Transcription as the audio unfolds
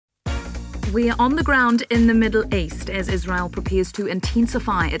We are on the ground in the Middle East as Israel prepares to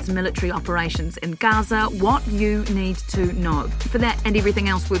intensify its military operations in Gaza. What you need to know. For that and everything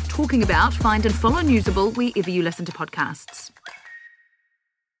else worth talking about, find and follow Newsable wherever you listen to podcasts.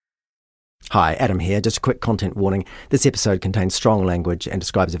 Hi, Adam here. Just a quick content warning. This episode contains strong language and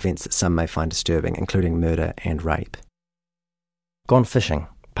describes events that some may find disturbing, including murder and rape. Gone Fishing,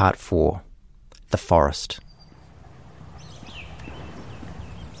 Part 4. The Forest.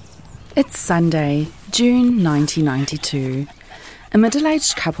 It's Sunday, June 1992. A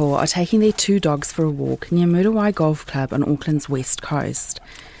middle-aged couple are taking their 2 dogs for a walk near Muriwai Golf Club on Auckland's west coast.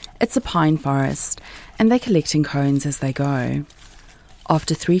 It's a pine forest, and they're collecting cones as they go.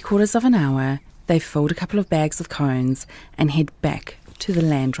 After 3/4 of an hour, they've filled a couple of bags with cones and head back to the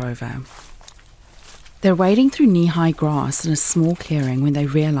Land Rover. They're wading through knee-high grass in a small clearing when they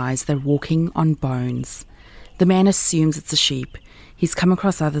realise they're walking on bones. The man assumes it's a sheep. He's come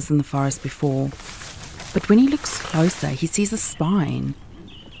across others in the forest before. But when he looks closer, he sees a spine.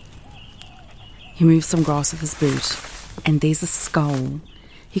 He moves some grass with his boot, and there's a skull.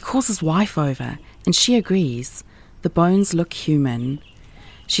 He calls his wife over, and she agrees. The bones look human.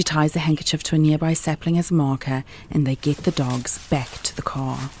 She ties a handkerchief to a nearby sapling as a marker, and they get the dogs back to the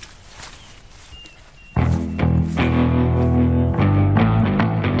car.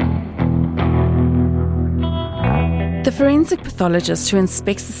 The forensic pathologist who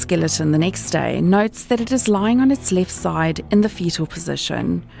inspects the skeleton the next day notes that it is lying on its left side in the fetal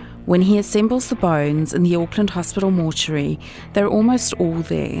position. When he assembles the bones in the Auckland Hospital mortuary, they're almost all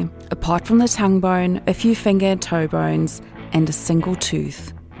there, apart from the tongue bone, a few finger and toe bones, and a single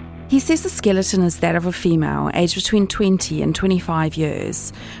tooth. He says the skeleton is that of a female aged between 20 and 25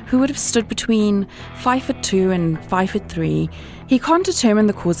 years, who would have stood between 5'2" and 5'3". He can't determine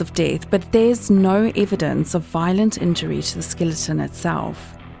the cause of death, but there's no evidence of violent injury to the skeleton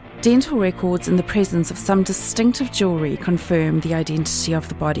itself. Dental records in the presence of some distinctive jewellery confirm the identity of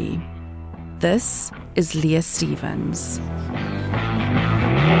the body. This is Leah Stevens.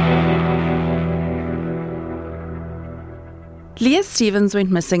 Leah Stevens went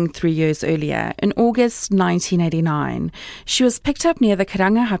missing 3 years earlier, in August 1989. She was picked up near the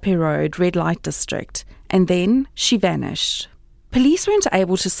Karangahape Road red light district, and then she vanished. Police weren't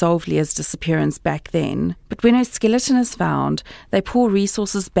able to solve Leah's disappearance back then, but when her skeleton is found, they pour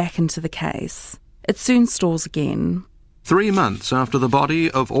resources back into the case. It soon stalls again. 3 months after the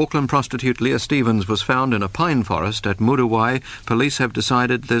body of Auckland prostitute Leah Stevens was found in a pine forest at Muriwai, police have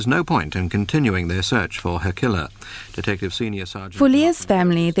decided there's no point in continuing their search for her killer. Detective Senior Sergeant... For Leah's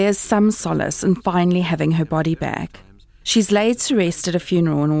family, there's some solace in finally having her body back. She's laid to rest at a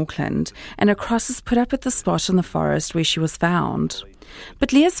funeral in Auckland, and a cross is put up at the spot in the forest where she was found.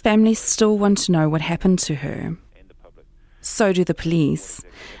 But Leah's family still want to know what happened to her. So do the police.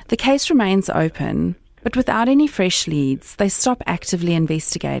 The case remains open, but without any fresh leads, they stop actively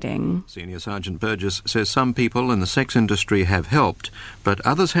investigating. Senior Sergeant Burgess says some people in the sex industry have helped, but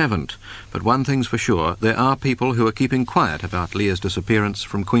others haven't. But one thing's for sure, there are people who are keeping quiet about Leah's disappearance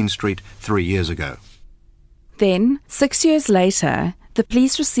from Queen Street 3 years ago. Then, 6 years later, the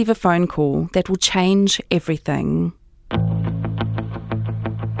police receive a phone call that will change everything.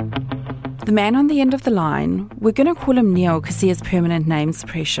 The man on the end of the line, we're going to call him Neil because he has permanent name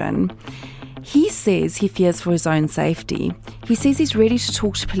suppression. He says he fears for his own safety. He says he's ready to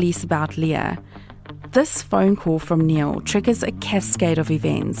talk to police about Leah. This phone call from Neil triggers a cascade of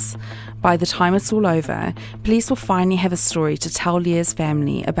events. By the time it's all over, police will finally have a story to tell Leah's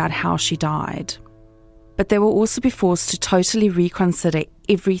family about how she died. But they will also be forced to totally reconsider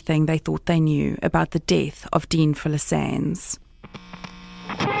everything they thought they knew about the death of Dean Fuller Sands.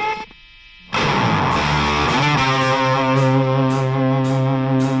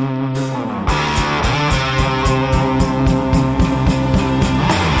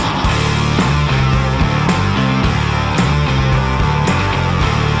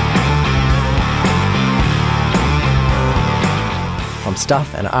 From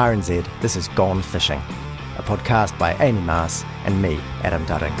Stuff and RNZ, this is Gone Fishing, a podcast by Amy Maas and me, Adam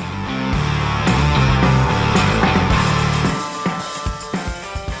Dudding.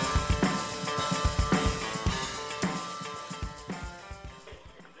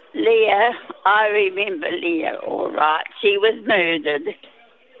 Leah, I remember Leah all right. She was murdered.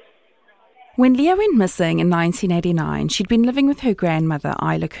 When Leah went missing in 1989, she'd been living with her grandmother,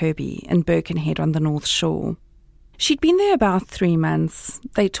 Isla Kirby, in Birkenhead on the North Shore. She'd been there about 3 months.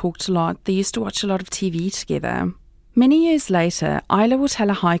 They talked a lot. They used to watch a lot of TV together. Many years later, Isla will tell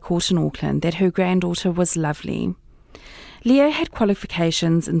a high court in Auckland that her granddaughter was lovely. Leah had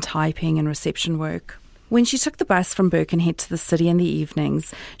qualifications in typing and reception work. When she took the bus from Birkenhead to the city in the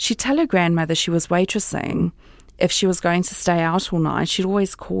evenings, she'd tell her grandmother she was waitressing. If she was going to stay out all night, she'd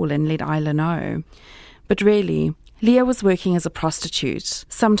always call and let Isla know. But really, Leah was working as a prostitute,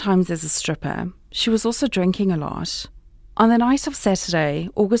 sometimes as a stripper. She was also drinking a lot. On the night of Saturday,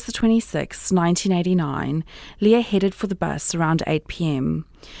 August the 26th, 1989, Leah headed for the bus around 8 p.m.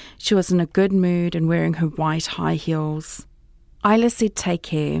 She was in a good mood and wearing her white high heels. Isla said take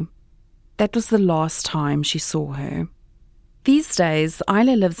care. That was the last time she saw her. These days,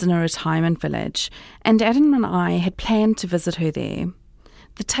 Isla lives in a retirement village, and Adam and I had planned to visit her there.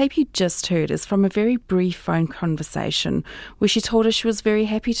 The tape you just heard is from a very brief phone conversation where she told us she was very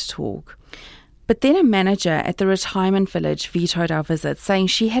happy to talk. But then a manager at the retirement village vetoed our visit, saying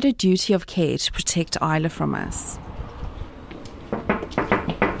she had a duty of care to protect Isla from us.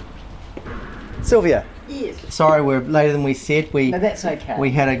 Sylvia. Yes. Sorry, we're later than we said. No, that's okay.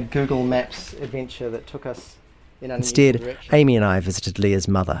 We had a Google Maps adventure that took us in an unusual direction. Amy and I visited Leah's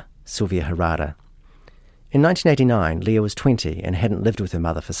mother, Sylvia Harada. In 1989, Leah was 20 and hadn't lived with her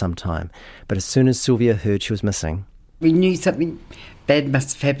mother for some time. But as soon as Sylvia heard she was missing... We knew something bad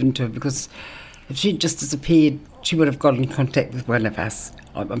must have happened to her, because if she'd just disappeared, she would have got in contact with one of us.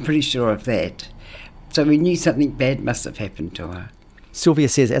 I'm pretty sure of that. So we knew something bad must have happened to her. Sylvia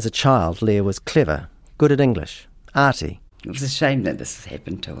says as a child, Leah was clever, good at English, arty. It was a shame that this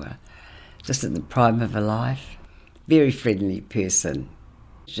happened to her, just at the prime of her life. Very friendly person.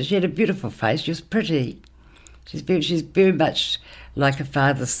 She had a beautiful face. She was pretty. She's very much like her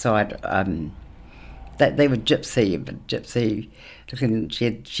father's side. They were gypsy, but gypsy looking.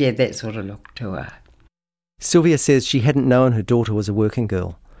 She had that sort of look to her. Sylvia says she hadn't known her daughter was a working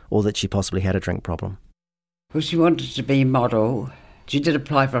girl, or that she possibly had a drink problem. Well, she wanted to be a model. She did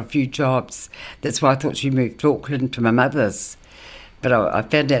apply for a few jobs. That's why I thought she moved to Auckland to my mother's. But I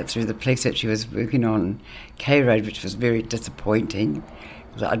found out through the police that she was working on K Road, which was very disappointing.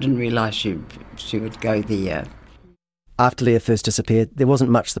 I didn't realise she would go there. After Leah first disappeared, there wasn't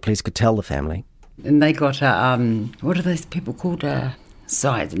much the police could tell the family. And they got what are those people called?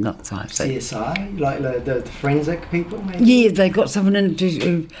 Science, not science. CSI? Like the forensic people, maybe? Yeah, they got someone in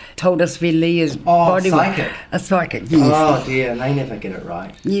who told us where Leah's body psychic. was. A psychic, yes. Oh dear, they never get it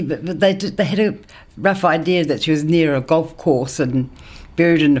right. Yeah, but they had a rough idea that she was near a golf course and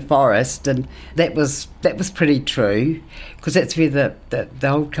buried in the forest, and that was pretty true, because that's where the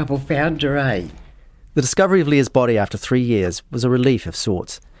old couple found her, eh? The discovery of Leah's body after 3 years was a relief of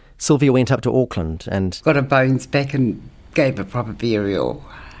sorts. Sylvia went up to Auckland and... got her bones back and gave a proper burial.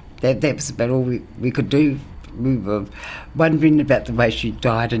 That was about all we could do. We were wondering about the way she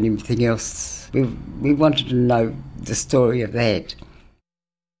died and everything else. We wanted to know the story of that.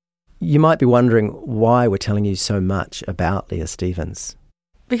 You might be wondering why we're telling you so much about Leah Stevens.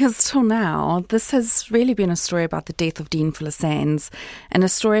 Because till now, this has really been a story about the death of Dean Fuller Sands and a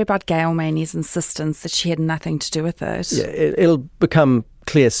story about Gail Maney's insistence that she had nothing to do with it. Yeah, it'll become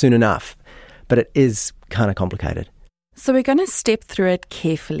clear soon enough, but it is kind of complicated. So we're going to step through it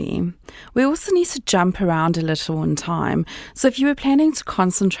carefully. We also need to jump around a little in time. So if you were planning to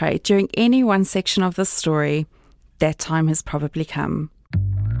concentrate during any one section of this story, that time has probably come.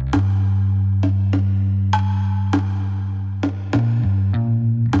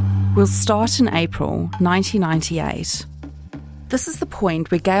 We'll start in April 1998. This is the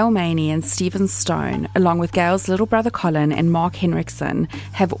point where Gail Maney and Stephen Stone, along with Gail's little brother Colin and Mark Henriksen,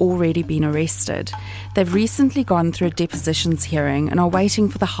 have already been arrested. They've recently gone through a depositions hearing and are waiting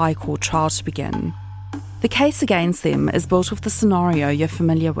for the High Court trial to begin. The case against them is built off the scenario you're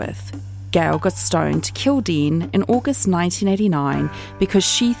familiar with. Gail got Stone to kill Dean in August 1989 because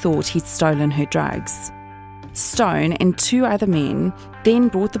she thought he'd stolen her drugs. Stone and 2 other men then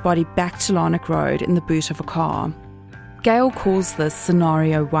brought the body back to Larnock Road in the boot of a car. Gail calls this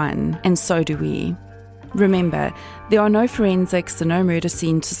Scenario 1, and so do we. Remember, there are no forensics and no murder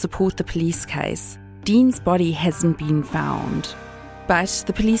scene to support the police case. Dean's body hasn't been found. But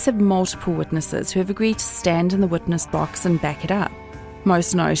the police have multiple witnesses who have agreed to stand in the witness box and back it up.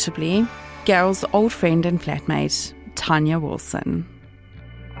 Most notably, Gail's old friend and flatmate, Tanya Wilson.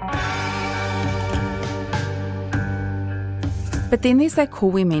 But then there's that call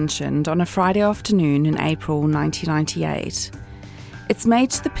we mentioned on a Friday afternoon in April 1998. It's made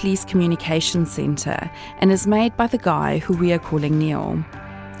to the Police Communications Centre and is made by the guy who we are calling Neil.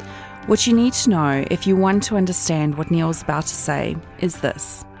 What you need to know if you want to understand what Neil's about to say is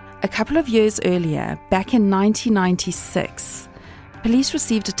this. A couple of years earlier, back in 1996, police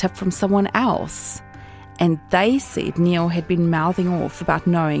received a tip from someone else, and they said Neil had been mouthing off about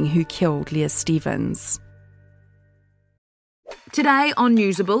knowing who killed Leah Stevens. Today on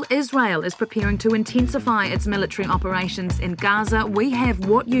Newsable, Israel is preparing to intensify its military operations in Gaza. We have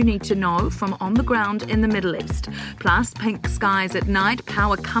what you need to know from on the ground in the Middle East. Plus, pink skies at night,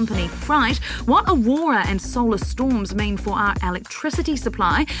 power company fright, what aurora and solar storms mean for our electricity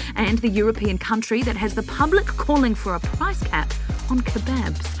supply, and the European country that has the public calling for a price cap on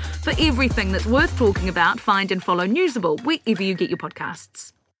kebabs. For everything that's worth talking about, find and follow Newsable wherever you get your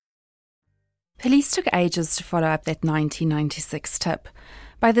podcasts. Police took ages to follow up that 1996 tip.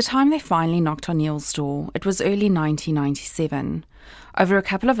 By the time they finally knocked on Neil's door, it was early 1997. Over a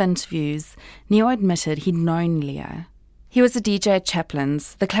couple of interviews, Neil admitted he'd known Leah. He was a DJ at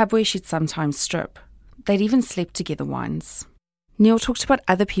Chaplin's, the club where she'd sometimes strip. They'd even slept together once. Neil talked about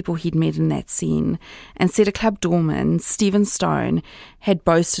other people he'd met in that scene and said a club doorman, Stephen Stone, had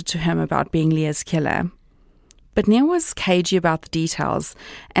boasted to him about being Leah's killer. But Neil was cagey about the details,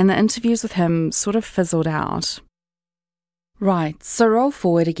 and the interviews with him sort of fizzled out. Right, so roll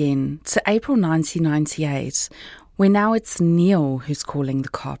forward again to April 1998, where now it's Neil who's calling the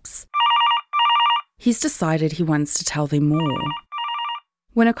cops. He's decided he wants to tell them more.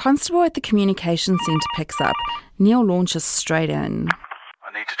 When a constable at the communications centre picks up, Neil launches straight in.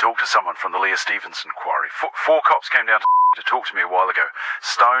 I need to talk to someone from the Leah Stevens inquiry. Four cops came down to talk to me a while ago.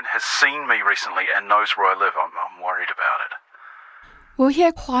 Stone has seen me recently and knows where I live. I'm worried about it. We'll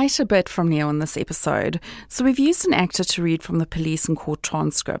hear quite a bit from Neil in this episode, so we've used an actor to read from the police and court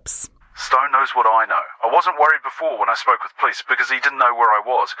transcripts. Stone knows what I know. I wasn't worried before when I spoke with police because he didn't know where I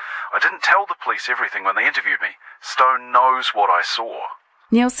was. I didn't tell the police everything when they interviewed me. Stone knows what I saw.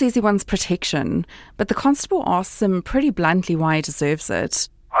 Neil says he wants protection, but the constable asks him pretty bluntly why he deserves it.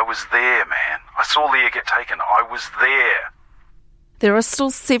 I was there, man. I saw Leah get taken. I was there. There are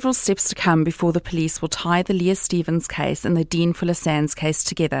still several steps to come before the police will tie the Leah Stevens case and the Dean Fuller Sands case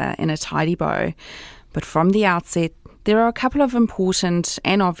together in a tidy bow. But from the outset, there are a couple of important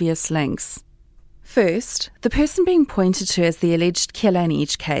and obvious links. First, the person being pointed to as the alleged killer in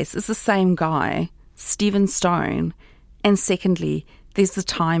each case is the same guy, Stephen Stone. And secondly, there's the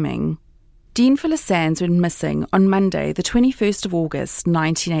timing. Dean Fuller Sands went missing on Monday, the 21st of August,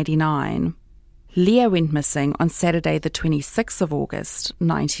 1989. Leah went missing on Saturday, the 26th of August,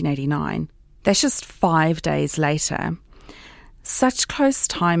 1989. That's just 5 days later. Such close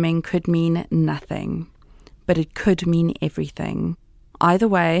timing could mean nothing, but it could mean everything. Either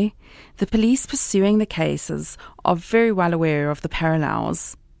way, the police pursuing the cases are very well aware of the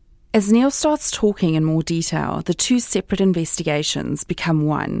parallels. As Neil starts talking in more detail, the two separate investigations become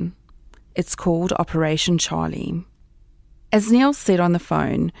one. It's called Operation Charlie. As Neil said on the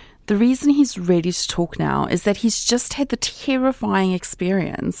phone, the reason he's ready to talk now is that he's just had the terrifying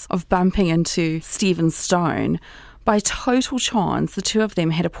experience of bumping into Stephen Stone. By total chance, the two of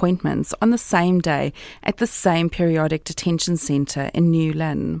them had appointments on the same day at the same periodic detention centre in New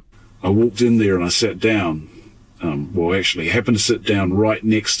Lynn. I walked in there and I sat down. Actually happened to sit down right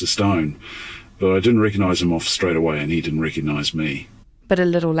next to Stone, but I didn't recognise him off straight away and he didn't recognise me. But a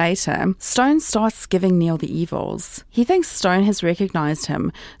little later, Stone starts giving Neil the evils. He thinks Stone has recognised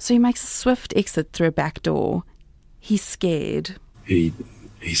him, so he makes a swift exit through a back door. He's scared. He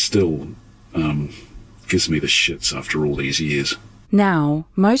still gives me the shits after all these years. Now,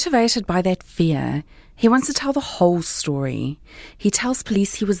 motivated by that fear, he wants to tell the whole story. He tells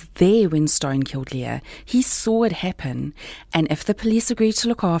police he was there when Stone killed Leah. He saw it happen. And if the police agree to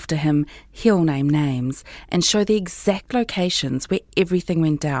look after him, he'll name names and show the exact locations where everything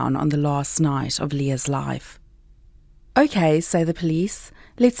went down on the last night of Leah's life. Okay, say the police,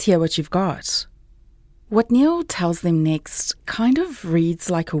 let's hear what you've got. What Neil tells them next kind of reads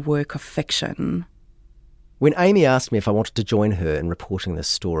like a work of fiction. When Amy asked me if I wanted to join her in reporting this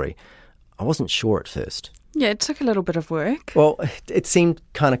story, I wasn't sure at first. Yeah, it took a little bit of work. Well, it seemed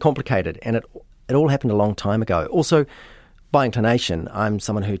kind of complicated, and it all happened a long time ago. Also, by inclination, I'm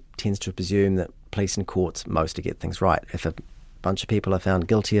someone who tends to presume that police and courts mostly get things right. If a bunch of people are found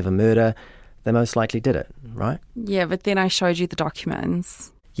guilty of a murder, they most likely did it, right? Yeah, but then I showed you the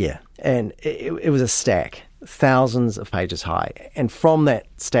documents. Yeah, and it was a stack, thousands of pages high. And from that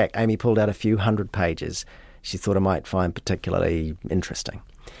stack, Amy pulled out a few hundred pages she thought I might find particularly interesting.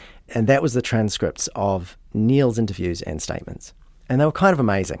 And that was the transcripts of Neil's interviews and statements. And they were kind of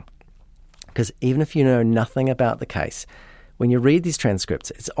amazing, because even if you know nothing about the case, when you read these transcripts,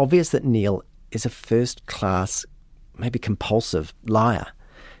 it's obvious that Neil is a first-class, maybe compulsive liar.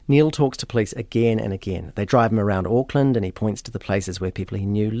 Neil talks to police again and again. They drive him around Auckland and he points to the places where people he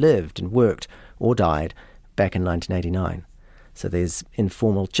knew lived and worked or died back in 1989. So there's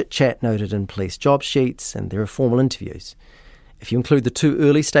informal chit-chat noted in police job sheets, and there are formal interviews. If you include the two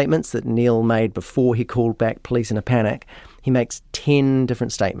early statements that Neil made before he called back police in a panic, He makes 10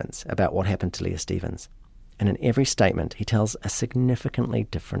 different statements about what happened to Leah Stevens. And in every statement, he tells a significantly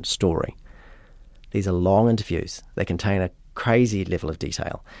different story. These are long interviews. They contain a crazy level of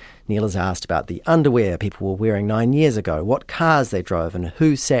detail. Neil is asked about the underwear people were wearing 9 years ago, what cars they drove, and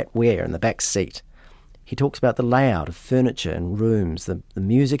who sat where in the back seat. He talks about the layout of furniture and rooms, the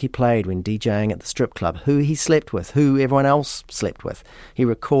music he played when DJing at the strip club, who he slept with, who everyone else slept with. He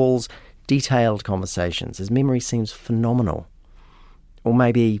recalls detailed conversations. His memory seems phenomenal. Or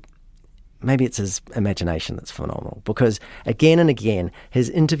maybe it's his imagination that's phenomenal, because again and again his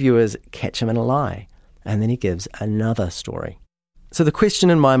interviewers catch him in a lie, and then he gives another story. So the question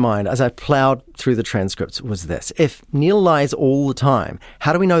in my mind as I ploughed through the transcripts was this: if Neil lies all the time,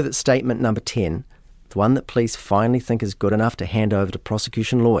 how do we know that statement number 10, the one that police finally think is good enough to hand over to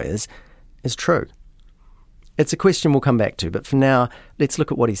prosecution lawyers, is true? It's a question we'll come back to, but for now, let's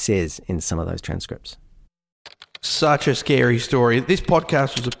look at what he says in some of those transcripts. Such a scary story. This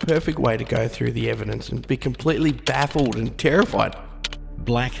podcast was a perfect way to go through the evidence and be completely baffled and terrified.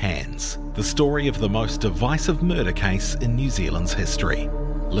 Black Hands, the story of the most divisive murder case in New Zealand's history.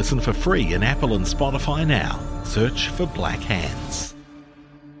 Listen for free in Apple and Spotify now. Search for Black Hands.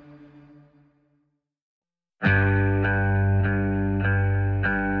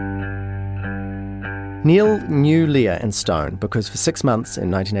 Neil knew Leah and Stone because for 6 months in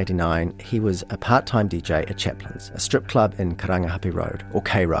 1989 he was a part-time DJ at Chaplin's, a strip club in Karangahape Road, or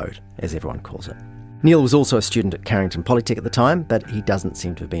K Road as everyone calls it. Neil was also a student at Carrington Polytech at the time, but he doesn't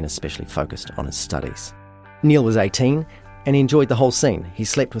seem to have been especially focused on his studies. Neil was 18 and he enjoyed the whole scene. He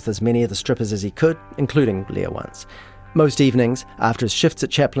slept with as many of the strippers as he could, including Leah once. Most evenings, after his shifts at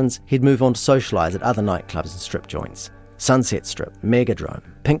Chaplin's, he'd move on to socialise at other nightclubs and strip joints. Sunset Strip, Megadrome,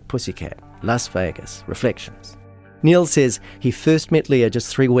 Pink Pussycat, Las Vegas, Reflections. Neil says he first met Leah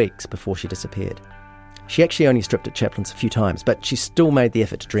just 3 weeks before she disappeared. She actually only stripped at Chaplin's a few times, but she still made the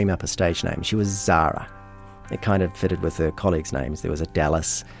effort to dream up a stage name. She was Zara. It kind of fitted with her colleagues' names. There was a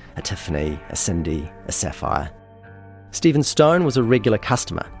Dallas, a Tiffany, a Cindy, a Sapphire. Stephen Stone was a regular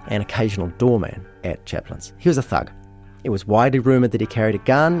customer and occasional doorman at Chaplin's. He was a thug. It was widely rumoured that he carried a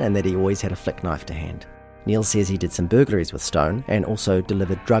gun and that he always had a flick knife to hand. Neil says he did some burglaries with Stone and also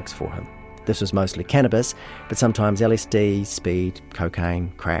delivered drugs for him. This was mostly cannabis, but sometimes LSD, speed,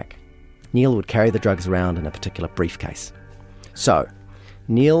 cocaine, crack. Neil would carry the drugs around in a particular briefcase. So,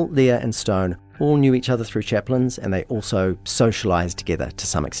 Neil, Leah and Stone all knew each other through Chaplin's, and they also socialised together to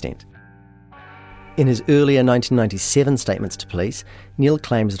some extent. In his earlier 1997 statements to police, Neil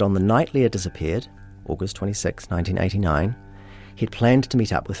claims that on the night Leah disappeared, August 26, 1989, he'd planned to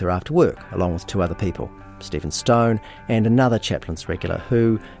meet up with her after work, along with 2 other people, Stephen Stone and another Chaplin's regular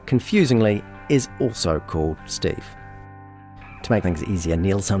who, confusingly, is also called Steve. To make things easier,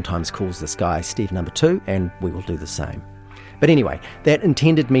 Neil sometimes calls this guy Steve number 2, and we will do the same. But anyway, that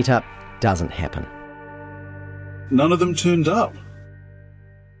intended meet-up doesn't happen. None of them turned up.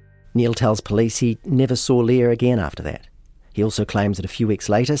 Neil tells police he never saw Leah again after that. He also claims that a few weeks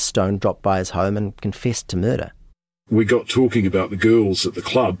later, Stone dropped by his home and confessed to murder. We got talking about the girls at the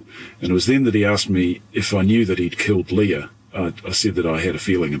club, and it was then that he asked me if I knew that he'd killed Leah. I said that I had a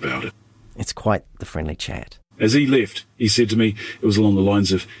feeling about it. It's quite the friendly chat. As he left, he said to me, it was along the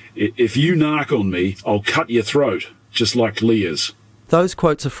lines of, if you narc on me, I'll cut your throat, just like Leah's. Those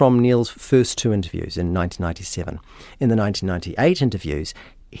quotes are from Neil's first 2 interviews in 1997. In the 1998 interviews,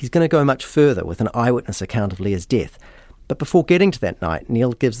 he's going to go much further with an eyewitness account of Leah's death. But before getting to that night,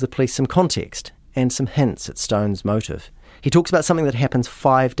 Neil gives the police some context and some hints at Stone's motive. He talks about something that happens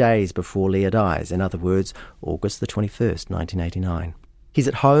 5 days before Leah dies, in other words, August the 21st, 1989. He's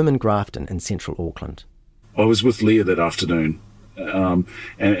at home in Grafton in central Auckland. I was with Leah that afternoon, and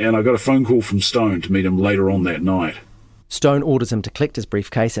I got a phone call from Stone to meet him later on that night. Stone orders him to collect his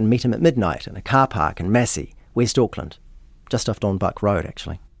briefcase and meet him at midnight in a car park in Massey, West Auckland, just off Donbuck Road,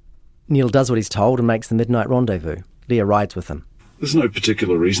 actually. Neil does what he's told and makes the midnight rendezvous. Leah rides with him. There's no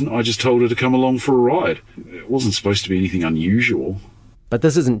particular reason. I just told her to come along for a ride. It wasn't supposed to be anything unusual. But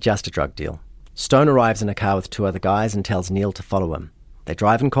this isn't just a drug deal. Stone arrives in a car with 2 other guys and tells Neil to follow him. They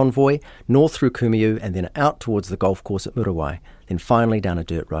drive in convoy, north through Kumiu and then out towards the golf course at Muriwai, then finally down a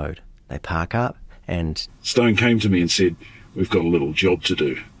dirt road. They park up and... Stone came to me and said, we've got a little job to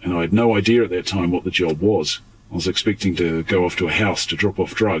do. And I had no idea at that time what the job was. I was expecting to go off to a house to drop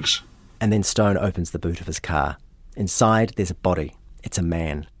off drugs. And then Stone opens the boot of his car. Inside, there's a body. It's a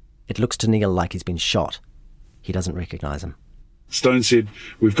man. It looks to Neil like he's been shot. He doesn't recognise him. Stone said,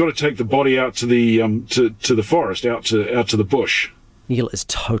 we've got to take the body out to the to the forest, out to the bush. Neil is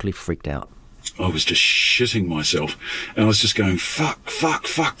totally freaked out. I was just shitting myself, and I was just going,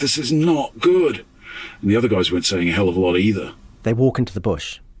 fuck, this is not good. And the other guys weren't saying a hell of a lot either. They walk into the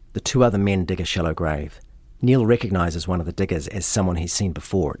bush. The two other men dig a shallow grave. Neil recognises one of the diggers as someone he's seen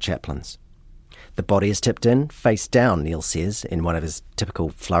before at Chaplin's. The body is tipped in, face down, Neil says, in one of his typical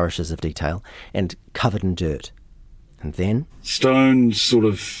flourishes of detail, and covered in dirt. And then Stone sort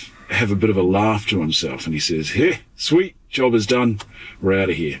of have a bit of a laugh to himself, and he says, "Hey, sweet, job is done, we're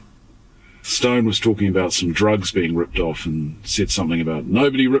out of here." Stone was talking about some drugs being ripped off and said something about,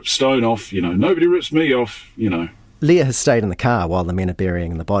 "Nobody rips Stone off, nobody rips me off, Leah has stayed in the car while the men are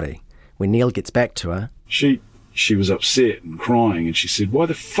burying the body. When Neil gets back to her, She was upset and crying, and she said, "Why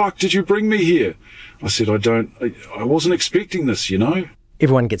the fuck did you bring me here?" I said, I wasn't expecting this,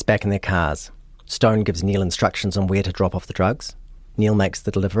 Everyone gets back in their cars. Stone gives Neil instructions on where to drop off the drugs. Neil makes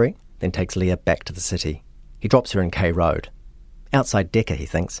the delivery, then takes Leah back to the city. He drops her in K Road. Outside Decca, he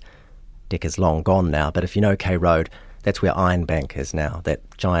thinks. Decca's long gone now, but if you know K Road, that's where Ironbank is now, that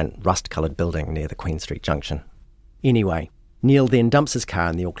giant rust-coloured building near the Queen Street Junction. Anyway, Neil then dumps his car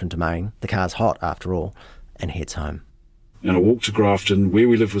in the Auckland Domain, the car's hot after all, and heads home. And I walked to Grafton. Where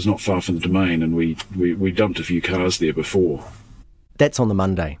we live was not far from the Domain, and we dumped a few cars there before. That's on the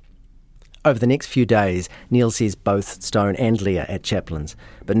Monday. Over the next few days, Neil sees both Stone and Leah at Chaplin's,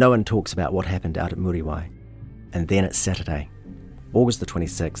 but no one talks about what happened out at Muriwai. And then it's Saturday, August the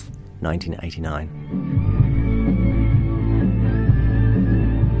 26th, 1989.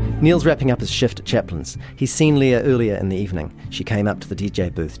 Neil's wrapping up his shift at Chaplin's. He's seen Leah earlier in the evening. She came up to the DJ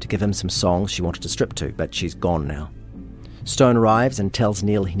booth to give him some songs she wanted to strip to, but she's gone now. Stone arrives and tells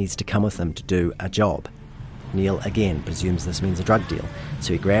Neil he needs to come with him to do a job. Neil again presumes this means a drug deal,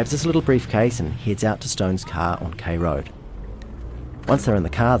 so he grabs his little briefcase and heads out to Stone's car on K Road. Once they're in the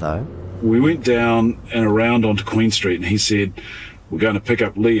car, though, we went down and around onto Queen Street, and he said, "We're going to pick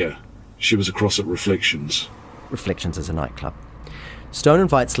up Leah." She was across at Reflections. Reflections is a nightclub. Stone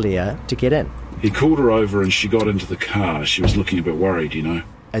invites Leah to get in. He called her over and she got into the car. She was looking a bit worried,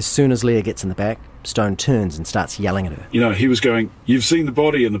 As soon as Leah gets in the back, Stone turns and starts yelling at her. He was going, "You've seen the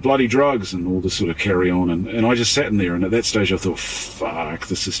body and the bloody drugs," and all this sort of carry on. And I just sat in there, and at that stage I thought, fuck,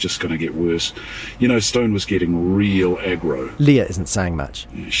 this is just going to get worse. Stone was getting real aggro. Leah isn't saying much.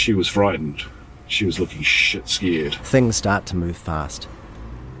 She was frightened. She was looking shit scared. Things start to move fast.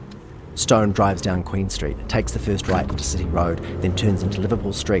 Stone drives down Queen Street, takes the first right onto City Road, then turns into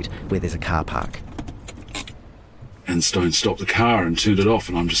Liverpool Street, where there's a car park. And Stone stopped the car and turned it off,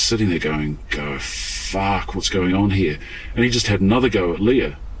 and I'm just sitting there going, fuck, what's going on here? And he just had another go at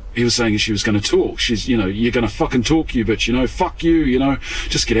Leah. He was saying she was going to talk. She's, "You're going to fucking talk, you bitch, fuck you,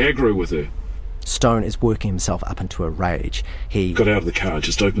 just get aggro with her." Stone is working himself up into a rage. He got out of the car,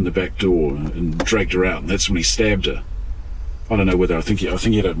 just opened the back door and dragged her out, and that's when he stabbed her. I don't know whether, I think he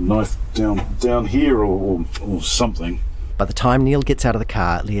had a knife down here or something. By the time Neil gets out of the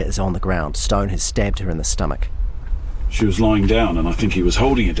car, Leah is on the ground. Stone has stabbed her in the stomach. She was lying down, and I think he was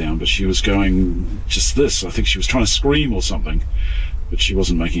holding her down, but she was going just this. I think she was trying to scream or something, but she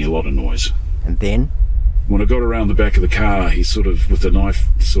wasn't making a lot of noise. And then? When I got around the back of the car, he sort of, with the knife,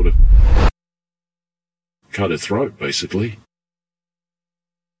 sort of cut her throat, basically.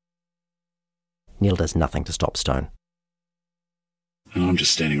 Neil does nothing to stop Stone. And I'm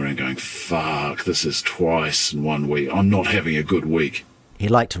just standing around going, fuck, this is twice in 1 week. I'm not having a good week. He'd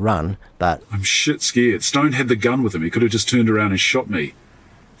like to run, but I'm shit scared. Stone had the gun with him. He could have just turned around and shot me.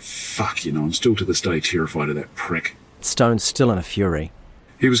 Fuck, I'm still to this day terrified of that prick. Stone's still in a fury.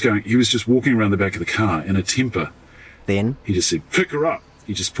 He was just walking around the back of the car in a temper. Then he just said, "Pick her up."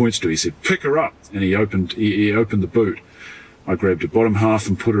 He just points to her. He said, "Pick her up." And he opened the boot. I grabbed the bottom half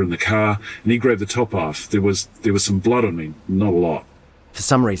and put her in the car, and he grabbed the top half. There was some blood on me, not a lot. For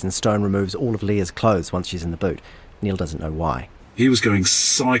some reason, Stone removes all of Leah's clothes once she's in the boot. Neil doesn't know why. He was going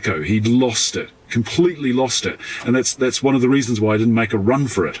psycho. He'd lost it. Completely lost it. And that's one of the reasons why I didn't make a run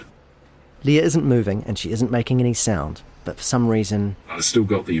for it. Leah isn't moving and she isn't making any sound, but for some reason I still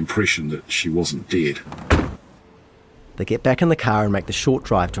got the impression that she wasn't dead. They get back in the car and make the short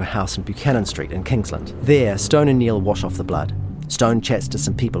drive to a house in Buchanan Street in Kingsland. There, Stone and Neil wash off the blood. Stone chats to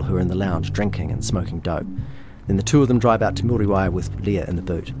some people who are in the lounge drinking and smoking dope. Then the two of them drive out to Muriwai with Leah in the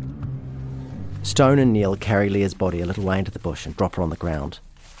boot. Stone and Neil carry Leah's body a little way into the bush and drop her on the ground,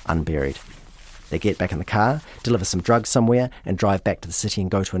 unburied. They get back in the car, deliver some drugs somewhere, and drive back to the city and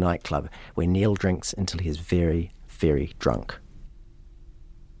go to a nightclub where Neil drinks until he is very, very drunk.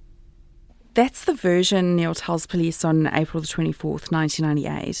 That's the version Neil tells police on April the 24th,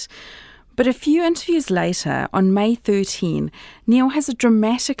 1998. But a few interviews later, on May 13, Neil has a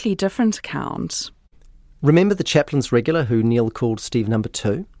dramatically different account. Remember the Chaplin's regular who Neil called Steve Number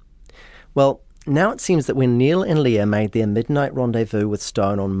 2? Well, Now it seems that when Neil and Leah made their midnight rendezvous with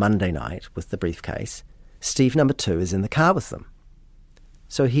Stone on Monday night with the briefcase, Steve number 2 is in the car with them.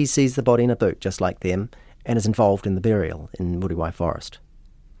 So he sees the body in a boot just like them and is involved in the burial in Muriwai Forest.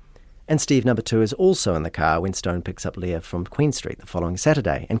 And Steve number 2 is also in the car when Stone picks up Leah from Queen Street the following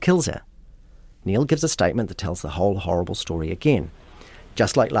Saturday and kills her. Neil gives a statement that tells the whole horrible story again.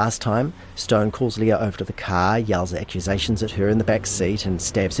 Just like last time, Stone calls Leah over to the car, yells accusations at her in the back seat and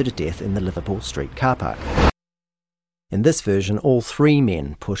stabs her to death in the Liverpool Street car park. In this version, all 3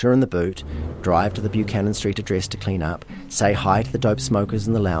 men put her in the boot, drive to the Buchanan Street address to clean up, say hi to the dope smokers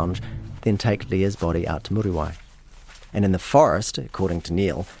in the lounge, then take Leah's body out to Muriwai. And in the forest, according to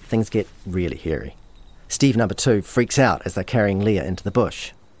Neil, things get really hairy. Steve number 2 freaks out as they're carrying Leah into the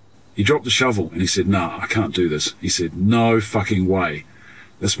bush. He dropped the shovel and he said, "Nah, I can't do this." He said, "No fucking way."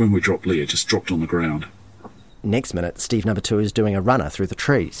 That's when we dropped Leah, just dropped on the ground. Next minute, Steve number 2 is doing a runner through the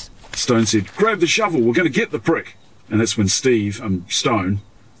trees. Stone said, "Grab the shovel, we're going to get the prick." And that's when Stone,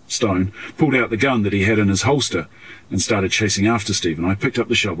 pulled out the gun that he had in his holster and started chasing after Steve. And I picked up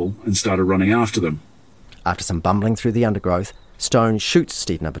the shovel and started running after them. After some bumbling through the undergrowth, Stone shoots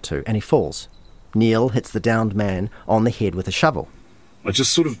Steve number 2 and he falls. Neil hits the downed man on the head with a shovel. I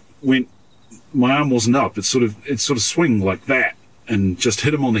just sort of went, my arm wasn't up, it sort of swung like that and just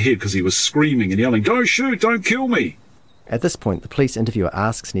hit him on the head because he was screaming and yelling, "Don't shoot, don't kill me." At this point, the police interviewer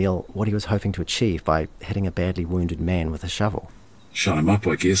asks Neil what he was hoping to achieve by hitting a badly wounded man with a shovel. Shut him up,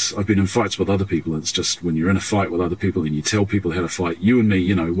 I guess. I've been in fights with other people. It's just when you're in a fight with other people and you tell people how to fight, you and me,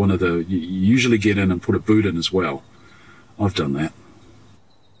 you usually get in and put a boot in as well. I've done that.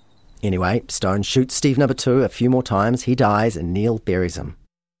 Anyway, Stone shoots Steve number 2 a few more times, he dies, and Neil buries him.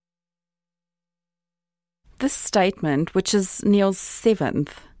 This statement, which is Neil's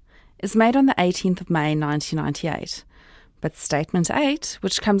 7th, is made on the 18th of May 1998. But Statement 8,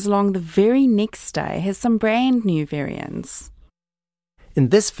 which comes along the very next day, has some brand new variants. In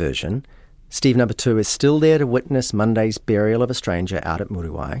this version, Steve number 2 is still there to witness Monday's burial of a stranger out at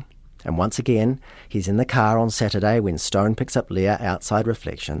Muriwai. And once again, he's in the car on Saturday when Stone picks up Leah outside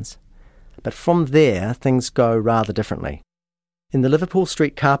Reflections. But from there, things go rather differently. In the Liverpool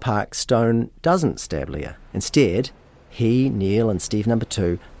Street car park, Stone doesn't stab Leah. Instead, he, Neil and Steve number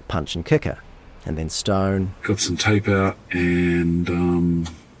 2 punch and kick her. And then Stone got some tape out and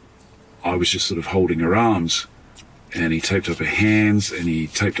I was just sort of holding her arms. And he taped up her hands and he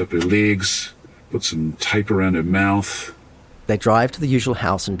taped up her legs, put some tape around her mouth. They drive to the usual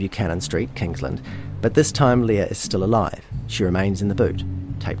house in Buchanan Street, Kingsland, but this time Leah is still alive. She remains in the boot,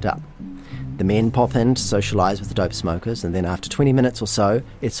 taped up. The men pop in to socialise with the dope smokers, and then after 20 minutes or so,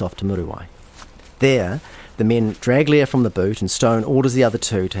 it's off to Muriwai. There, the men drag Leah from the boot and Stone orders the other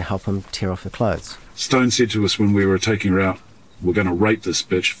 2 to help him tear off her clothes. Stone said to us when we were taking her out, "We're going to rape this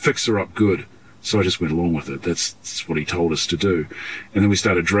bitch, fix her up good." So I just went along with it. That's what he told us to do. And then we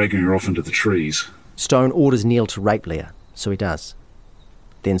started dragging her off into the trees. Stone orders Neil to rape Leah, so he does.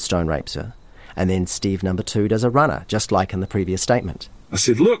 Then Stone rapes her. And then Steve number 2 does a runner, just like in the previous statement. I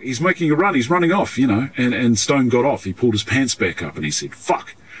said, "Look, he's making a run, he's running off, And Stone got off. He pulled his pants back up and he said,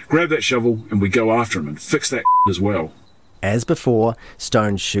 "Fuck, grab that shovel," and we go after him and fix that as well. As before,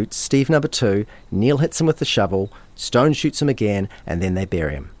 Stone shoots Steve number 2, Neil hits him with the shovel, Stone shoots him again, and then they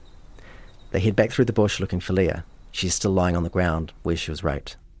bury him. They head back through the bush looking for Leah. She's still lying on the ground where she was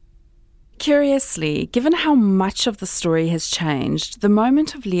raped. Curiously, given how much of the story has changed, the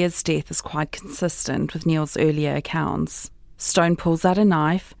moment of Leah's death is quite consistent with Neil's earlier accounts. Stone pulls out a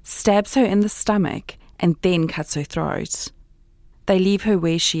knife, stabs her in the stomach, and then cuts her throat. They leave her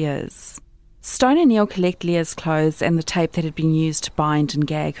where she is. Stone and Neil collect Leah's clothes and the tape that had been used to bind and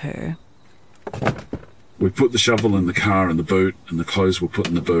gag her. We put the shovel in the car and the boot, and the clothes were put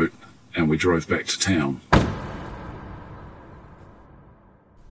in the boot, and we drove back to town.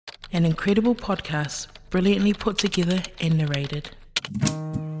 An incredible podcast, brilliantly put together and narrated.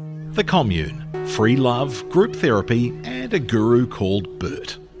 The Commune. Free love, group therapy, and a guru called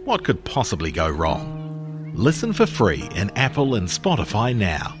Bert. What could possibly go wrong? Listen for free in Apple and Spotify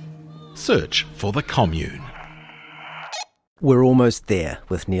now. Search for The Commune. We're almost there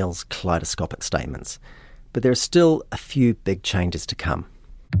with Neil's kaleidoscopic statements, but there are still a few big changes to come.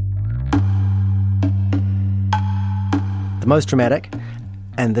 The most dramatic,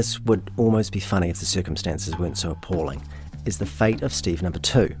 and this would almost be funny if the circumstances weren't so appalling, is the fate of Steve number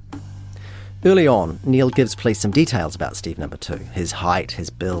 2. Early on, Neil gives police some details about Steve number 2, his height, his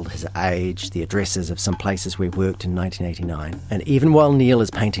build, his age, the addresses of some places where he worked in 1989. And even while Neil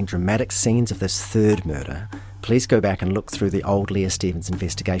is painting dramatic scenes of this third murder, police go back and look through the old Leah Stevens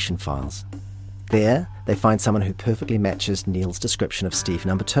investigation files. There, they find someone who perfectly matches Neil's description of Steve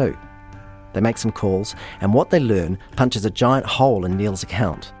number 2. They make some calls, and what they learn punches a giant hole in Neil's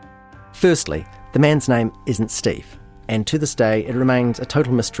account. Firstly, the man's name isn't Steve, and to this day it remains a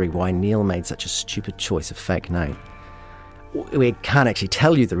total mystery why Neil made such a stupid choice of fake name. We can't actually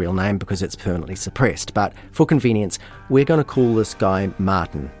tell you the real name because it's permanently suppressed, but for convenience, we're going to call this guy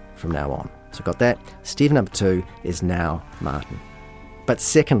Martin from now on. So got that? Steve number 2 is now Martin. But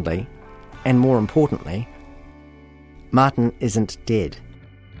secondly, and more importantly, Martin isn't dead.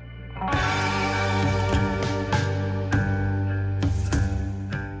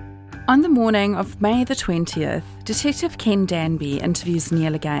 On the morning of May the 20th, Detective Ken Danby interviews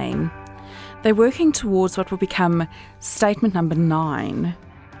Neil again. They're working towards what will become statement number 9.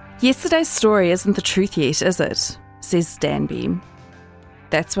 Yesterday's story isn't the truth yet, is it? Says Danby.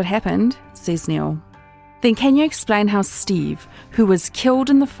 That's what happened, says Neil. Then can you explain how Steve, who was killed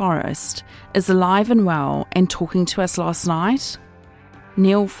in the forest, is alive and well and talking to us last night?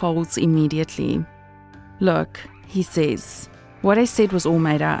 Neil folds immediately. Look, he says, what I said was all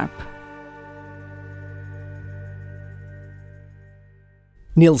made up.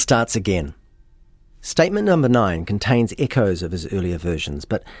 Neil starts again. Statement number 9 contains echoes of his earlier versions,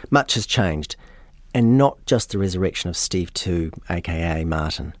 but much has changed, and not just the resurrection of Steve 2, aka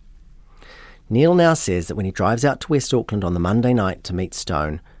Martin. Neil now says that when he drives out to West Auckland on the Monday night to meet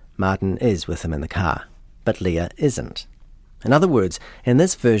Stone, Martin is with him in the car, but Leah isn't. In other words, in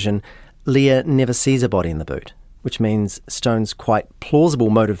this version, Leah never sees a body in the boot, which means Stone's quite plausible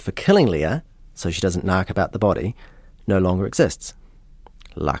motive for killing Leah, so she doesn't narc about the body, no longer exists.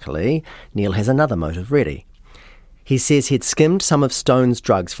 Luckily, Neil has another motive ready. He says he'd skimmed some of Stone's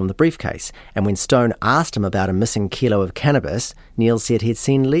drugs from the briefcase, and when Stone asked him about a missing kilo of cannabis, Neil said he'd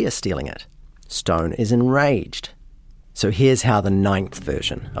seen Leah stealing it. Stone is enraged. So here's how the 9th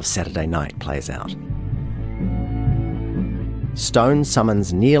version of Saturday Night plays out. Stone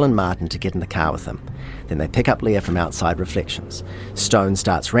summons Neil and Martin to get in the car with him. Then they pick up Leah from outside Reflections. Stone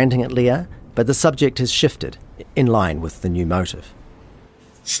starts ranting at Leah, but the subject has shifted, in line with the new motive.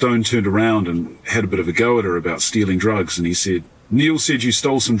 Stone turned around and had a bit of a go at her about stealing drugs, and he said, Neil said you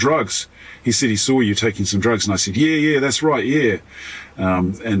stole some drugs. He said he saw you taking some drugs, and I said, yeah, that's right, yeah.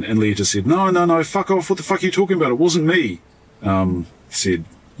 And Leah just said, no, fuck off, what the fuck are you talking about? It wasn't me. Said,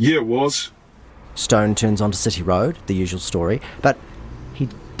 yeah, it was. Stone turns onto City Road, the usual story, but he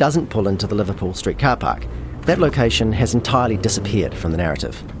doesn't pull into the Liverpool Street car park. That location has entirely disappeared from the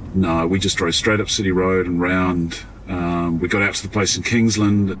narrative. No, we just drove straight up City Road and round. We got out to the place in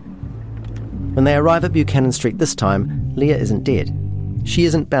Kingsland. When they arrive at Buchanan Street this time, Leah isn't dead. She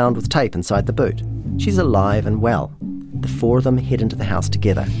isn't bound with tape inside the boot. She's alive and well. The 4 of them head into the house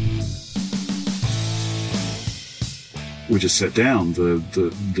together. We just sat down.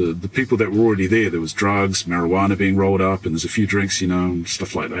 The people that were already there was drugs, marijuana being rolled up, and there's a few drinks, and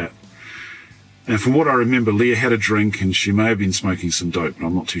stuff like that. And from what I remember, Leah had a drink and she may have been smoking some dope, but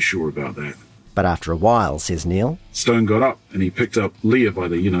I'm not too sure about that. But after a while, says Neil, Stone got up and he picked up Leah by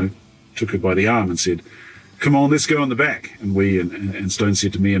the, took her by the arm and said, come on, let's go in the back. And and Stone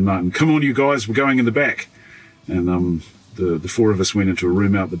said to me and Martin, come on, you guys, we're going in the back. And the 4 of us went into a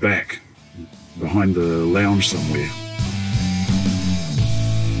room out the back, behind the lounge somewhere.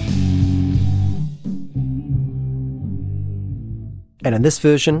 And in this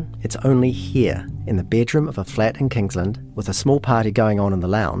version, it's only here, in the bedroom of a flat in Kingsland, with a small party going on in the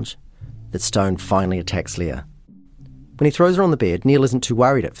lounge, that Stone finally attacks Leah. When he throws her on the bed, Neil isn't too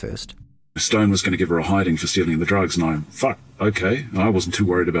worried at first. Stone was going to give her a hiding for stealing the drugs, and okay, I wasn't too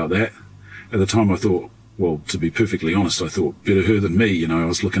worried about that. At the time I thought, well, to be perfectly honest, I thought better her than me, I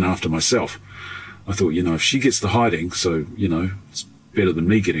was looking after myself. I thought, if she gets the hiding, so, it's better than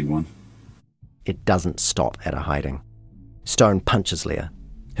me getting one. It doesn't stop at a hiding. Stone punches Leah.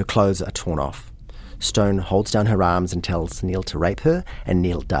 Her clothes are torn off. Stone holds down her arms and tells Neil to rape her, and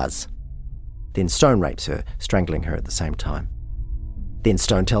Neil does. Then Stone rapes her, strangling her at the same time. Then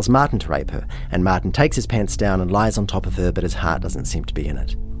Stone tells Martin to rape her, and Martin takes his pants down and lies on top of her, but his heart doesn't seem to be in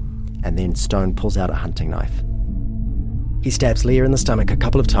it. And then Stone pulls out a hunting knife. He stabs Leah in the stomach a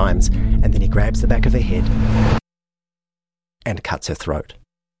couple of times, and then he grabs the back of her head and cuts her throat.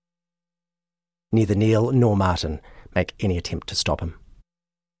 Neither Neil nor Martin make any attempt to stop him.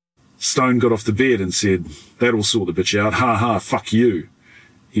 Stone got off the bed and said, that'll sort the bitch out, ha ha, fuck you.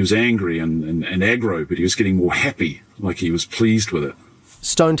 He was angry and aggro, but he was getting more happy, like he was pleased with it.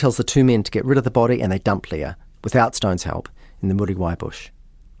 Stone tells the 2 men to get rid of the body, and they dump Leah, without Stone's help, in the Muriwai bush.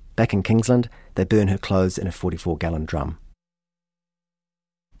 Back in Kingsland, they burn her clothes in a 44-gallon drum.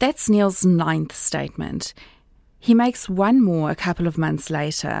 That's Neil's 9th statement. He makes one more a couple of months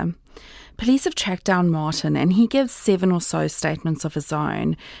later. Police have tracked down Martin and he gives 7 or so statements of his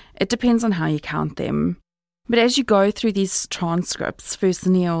own. It depends on how you count them. But as you go through these transcripts, first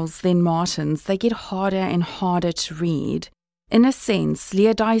Neil's, then Martin's, they get harder and harder to read. In a sense,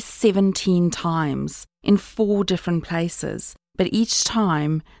 Leah dies 17 times in 4 different places, but each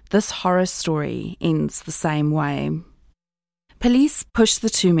time, this horror story ends the same way. Police push the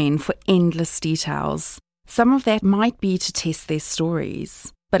 2 men for endless details. Some of that might be to test their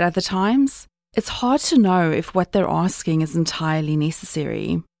stories, but other times, it's hard to know if what they're asking is entirely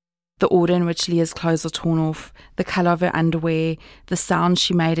necessary. The order in which Leah's clothes are torn off, the colour of her underwear, the sound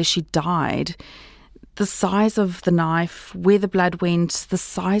she made as she died, the size of the knife, where the blood went, the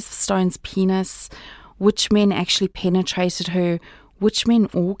size of Stone's penis, which men actually penetrated her, which men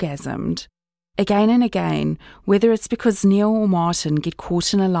orgasmed. Again and again, whether it's because Neil or Martin get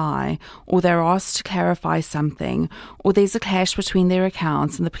caught in a lie, or they're asked to clarify something, or there's a clash between their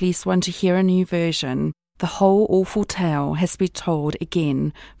accounts and the police want to hear a new version, the whole awful tale has been told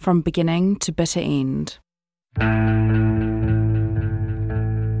again from beginning to bitter end.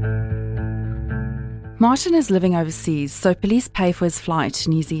 Martin is living overseas, so police pay for his flight to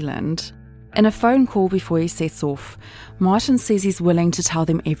New Zealand. In a phone call before he sets off, Martin says he's willing to tell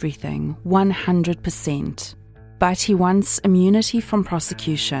them everything, 100%. But he wants immunity from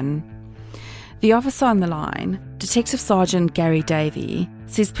prosecution. The officer on the line, Detective Sergeant Gary Davey,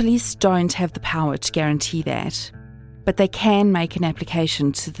 says police don't have the power to guarantee that. But they can make an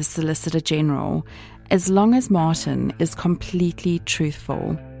application to the Solicitor General as long as Martin is completely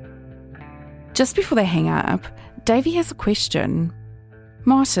truthful. Just before they hang up, Davey has a question.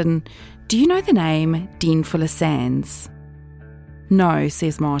 Martin, do you know the name Dean Fuller Sands? No,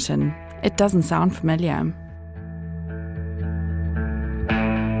 says Martin. It doesn't sound familiar.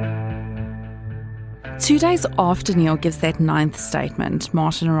 2 days after Neil gives that 9th statement,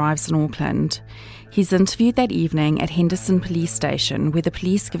 Martin arrives in Auckland. He's interviewed that evening at Henderson Police Station, where the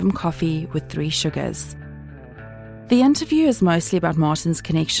police give him coffee with 3 sugars. The interview is mostly about Martin's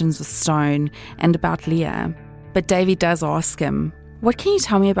connections with Stone and about Leah, but Davey does ask him, "What can you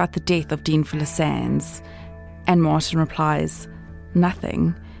tell me about the death of Dean Fuller Sands?" And Martin replies,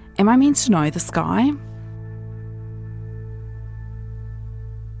 "Nothing. Am I meant to know this guy?"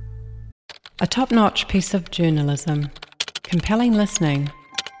 A top-notch piece of journalism. Compelling listening.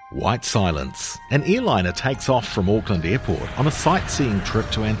 White silence. An airliner takes off from Auckland Airport on a sightseeing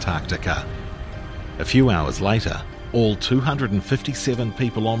trip to Antarctica. A few hours later, all 257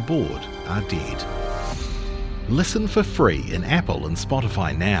 people on board are dead. Listen for free in Apple and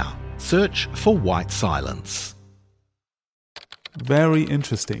Spotify now. Search for White Silence. Very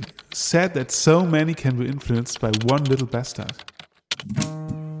interesting. Sad that so many can be influenced by one little bastard.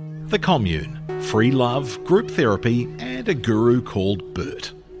 The Commune. Free love, group therapy, and a guru called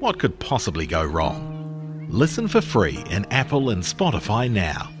Bert. What could possibly go wrong? Listen for free in Apple and Spotify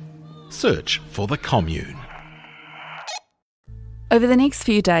now. Search for The Commune. Over the next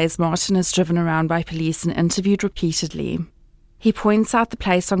few days, Martin is driven around by police and interviewed repeatedly. He points out the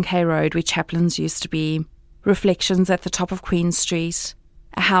place on K Road where Chaplin's used to be, reflections at the top of Queen Street,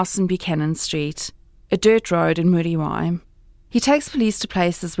 a house in Buchanan Street, a dirt road in Muriwai. He takes police to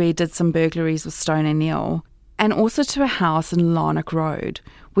places where he did some burglaries with Stone and Neil, and also to a house in Larnock Road,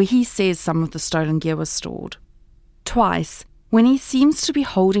 where he says some of the stolen gear was stored. Twice, when he seems to be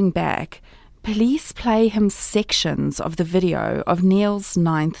holding back, police play him sections of the video of Neil's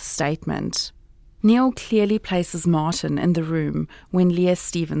 9th statement. Neil clearly places Martin in the room when Leah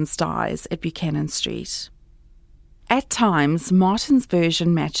Stevens dies at Buchanan Street. At times, Martin's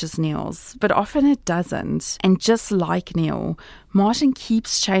version matches Neil's, but often it doesn't, and just like Neil, Martin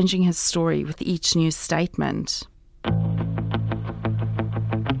keeps changing his story with each new statement.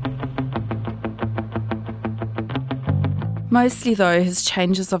 Mostly, though, his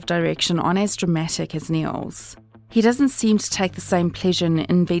changes of direction aren't as dramatic as Neil's. He doesn't seem to take the same pleasure in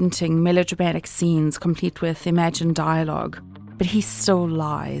inventing melodramatic scenes complete with imagined dialogue, but he still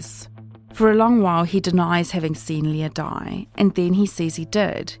lies. For a long while, he denies having seen Leah die, and then he says he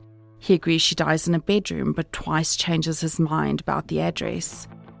did. He agrees she dies in a bedroom, but twice changes his mind about the address.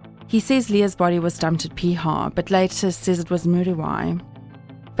 He says Leah's body was dumped at Piha, but later says it was Muriwai.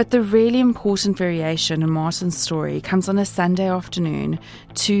 But the really important variation in Martin's story comes on a Sunday afternoon,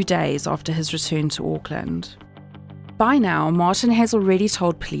 2 days after his return to Auckland. By now, Martin has already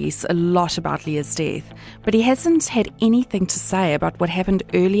told police a lot about Leah's death, but he hasn't had anything to say about what happened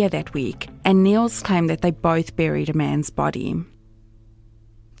earlier that week and Neil's claim that they both buried a man's body.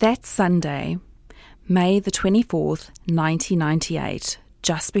 That Sunday, May the 24th, 1998,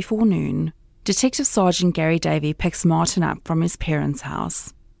 just before noon, Detective Sergeant Gary Davey picks Martin up from his parents'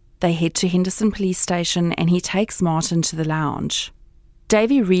 house. They head to Henderson Police Station and he takes Martin to the lounge.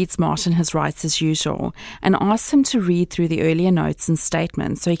 Davey reads Martin his rights as usual and asks him to read through the earlier notes and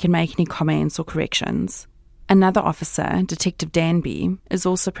statements so he can make any comments or corrections. Another officer, Detective Danby, is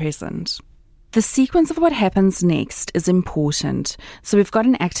also present. The sequence of what happens next is important, so we've got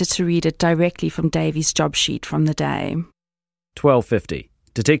an actor to read it directly from Davey's job sheet from the day. 12:50.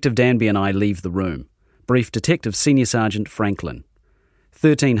 Detective Danby and I leave the room. Brief Detective Senior Sergeant Franklin.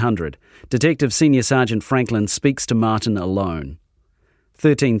 1300. Detective Senior Sergeant Franklin speaks to Martin alone.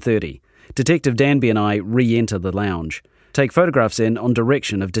 13:30. Detective Danby and I re-enter the lounge. Take photographs in on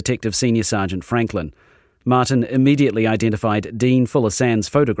direction of Detective Senior Sergeant Franklin. Martin immediately identified Dean Fuller-Sands'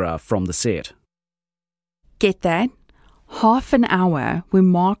 photograph from the set. Get that? Half an hour where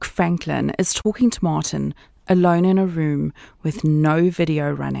Mark Franklin is talking to Martin alone in a room with no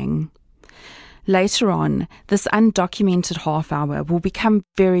video running. Later on, this undocumented half hour will become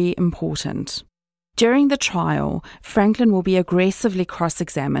very important. During the trial, Franklin will be aggressively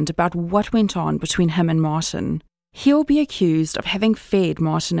cross-examined about what went on between him and Martin. He'll be accused of having fed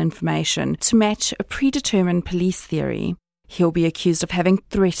Martin information to match a predetermined police theory. He'll be accused of having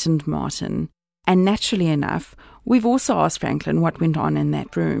threatened Martin. And naturally enough, we've also asked Franklin what went on in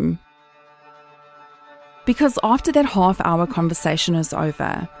that room. Because after that half-hour conversation is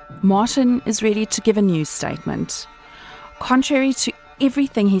over, Martin is ready to give a news statement. Contrary to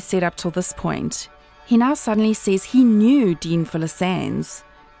everything he said up till this point, he now suddenly says he knew Dean Fuller-Sands.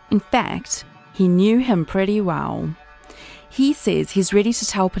 In fact, he knew him pretty well. He says he's ready to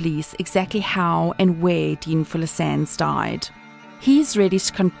tell police exactly how and where Dean Fuller-Sands died. He's ready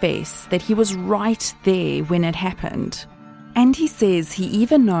to confess that he was right there when it happened. And he says he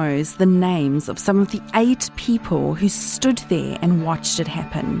even knows the names of some of the 8 people who stood there and watched it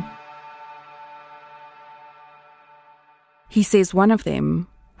happen. He says one of them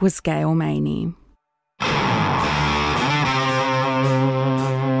was Gail Maney.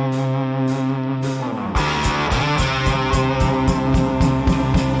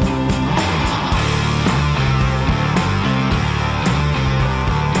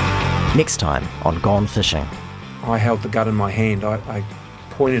 Next time on Gone Fishing. I held the gun in my hand. I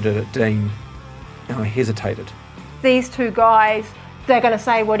pointed it at Dean and I hesitated. These 2 guys, they're going to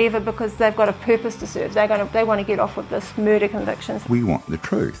say whatever because they've got a purpose to serve. They want to get off with this murder convictions. We want the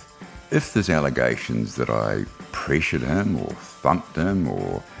truth. If there's allegations that I pressured him or thumped him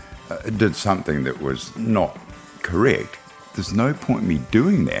or did something that was not correct, there's no point in me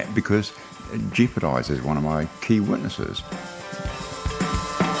doing that because it jeopardises one of my key witnesses.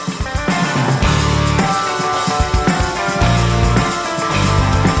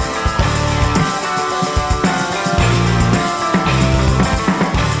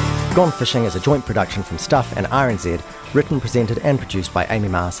 Gone Fishing is a joint production from Stuff and RNZ, written, presented and produced by Amy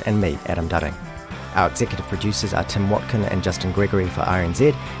Mars and me, Adam Dudding. Our executive producers are Tim Watkin and Justin Gregory for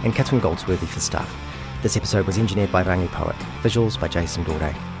RNZ and Catherine Goldsworthy for Stuff. This episode was engineered by Rangi Poet, visuals by Jason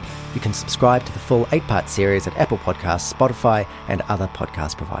Dorde. You can subscribe to the full 8-part series at Apple Podcasts, Spotify and other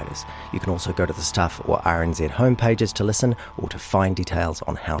podcast providers. You can also go to the Stuff or RNZ homepages to listen or to find details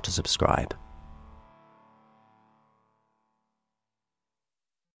on how to subscribe.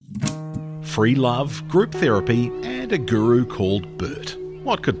 Free love, group therapy, and a guru called Bert.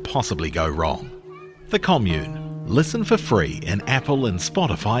 What could possibly go wrong? The Commune. Listen for free in Apple and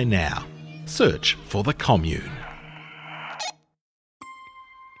Spotify now. Search for The Commune.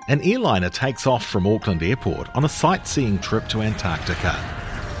 An airliner takes off from Auckland Airport on a sightseeing trip to Antarctica.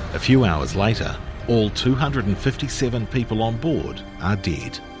 A few hours later, all 257 people on board are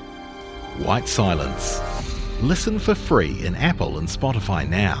dead. White Silence. Listen for free in Apple and Spotify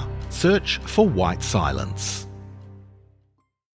now. Search for White Silence.